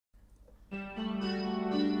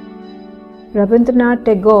Rabindranath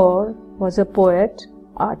Tagore was a poet,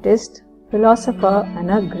 artist, philosopher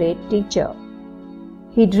and a great teacher.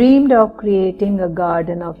 He dreamed of creating a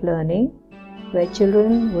garden of learning where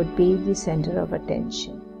children would be the center of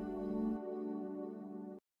attention.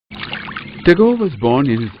 Tagore was born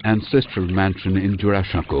in his ancestral mansion in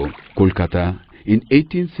Jurashako, Kolkata in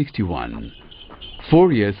 1861,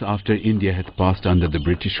 4 years after India had passed under the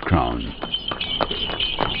British Crown.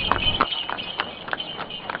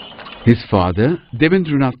 His father,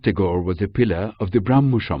 Devendranath Tagore, was a pillar of the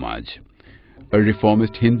Brahmo Samaj, a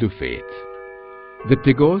reformist Hindu faith. The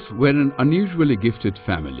Tagores were an unusually gifted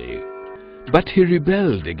family, but he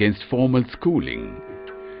rebelled against formal schooling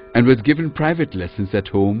and was given private lessons at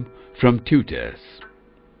home from tutors.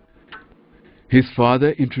 His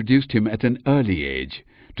father introduced him at an early age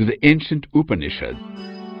to the ancient Upanishads.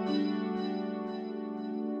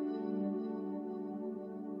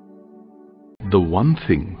 The one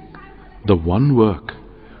thing, the one work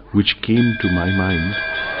which came to my mind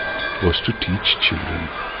was to teach children.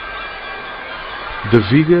 The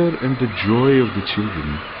vigor and the joy of the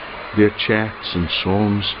children, their chats and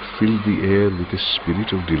songs filled the air with a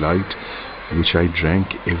spirit of delight which I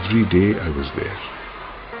drank every day I was there.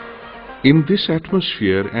 In this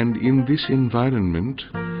atmosphere and in this environment,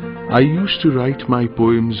 I used to write my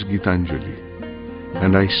poems Gitanjali,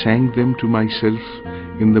 and I sang them to myself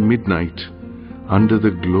in the midnight under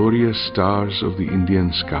the glorious stars of the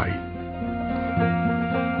Indian sky.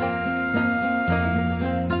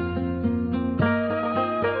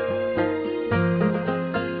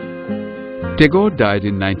 Tagore died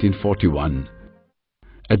in 1941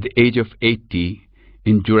 at the age of 80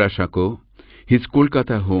 in Jurashako, his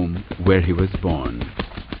Kolkata home where he was born.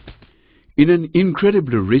 In an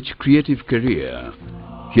incredibly rich creative career,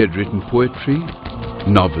 he had written poetry,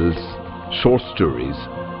 novels, short stories,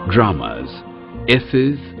 dramas,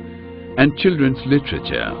 essays and children's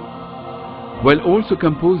literature, while also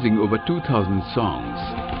composing over 2,000 songs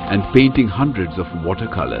and painting hundreds of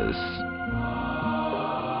watercolors.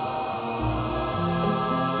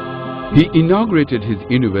 He inaugurated his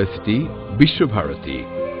university, Vishwabharati,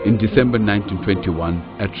 in December 1921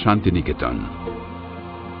 at Shantiniketan.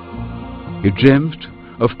 He dreamt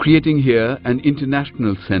of creating here an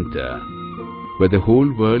international center where the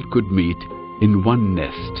whole world could meet in one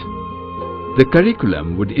nest. The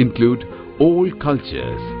curriculum would include all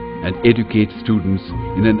cultures and educate students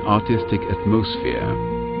in an artistic atmosphere.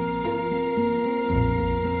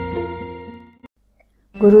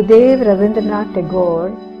 Gurudev Rabindranath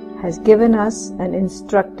Tagore has given us an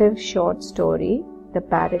instructive short story, The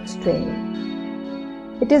Parrot's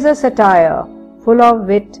Training. It is a satire full of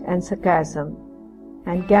wit and sarcasm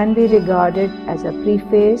and can be regarded as a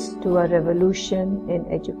preface to a revolution in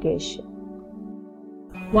education.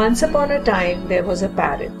 Once upon a time there was a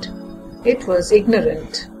parrot. It was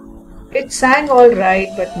ignorant. It sang all right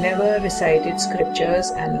but never recited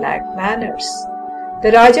scriptures and lacked manners.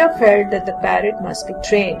 The Raja felt that the parrot must be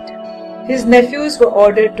trained. His nephews were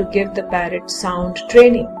ordered to give the parrot sound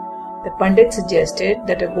training. The Pandit suggested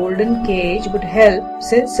that a golden cage would help,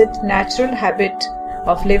 since its natural habit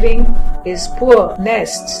of living in poor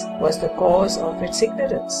nests was the cause of its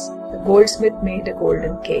ignorance. The goldsmith made a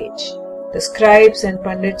golden cage. The scribes and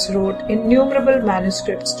Pandits wrote innumerable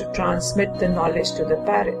manuscripts to transmit the knowledge to the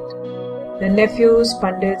parrot. The nephews,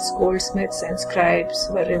 Pandits, goldsmiths and scribes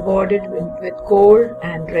were rewarded with gold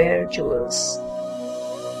and rare jewels.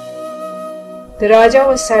 The Raja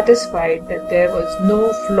was satisfied that there was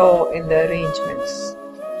no flaw in the arrangements.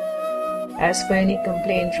 As for any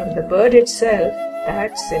complaint from the bird itself,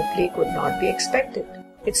 that simply could not be expected.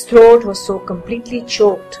 Its throat was so completely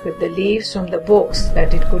choked with the leaves from the books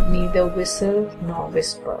that it could neither whistle nor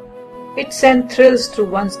whisper. It sent thrills through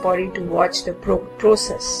one's body to watch the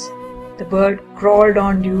process. The bird crawled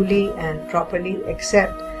on duly and properly,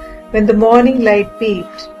 except when the morning light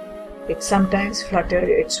peeped, it sometimes fluttered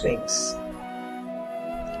its wings.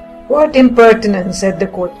 "What impertinence," said the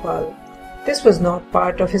Kotwal. This was not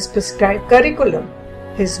part of his prescribed curriculum.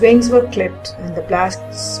 His wings were clipped and the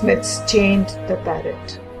blacksmiths chained the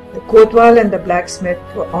parrot. The Kotwal and the blacksmith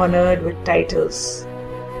were honored with titles.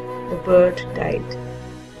 The bird died.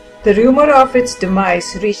 The rumor of its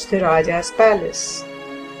demise reached the Raja's palace.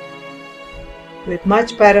 With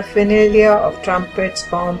much paraphernalia of trumpets,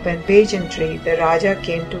 pomp and pageantry, the Raja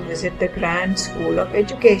came to visit the grand school of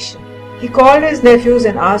education. He called his nephews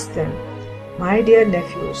and asked them, "My dear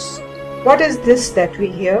nephews, what is this that we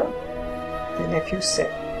hear?" The nephews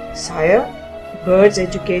said, "Sire, the bird's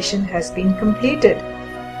education has been completed."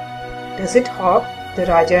 "Does it hop?" the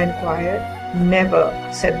Raja inquired. "Never,"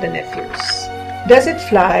 said the nephews. "Does it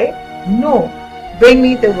fly?" "No." "Bring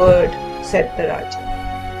me the word." said the Raja.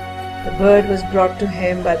 The bird was brought to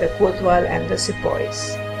him by the Kotwal and the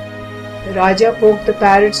sepoys. The Raja poked the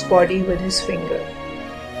parrot's body with his finger.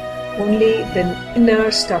 Only the inner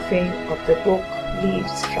stuffing of the book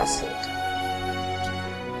leaves rustled.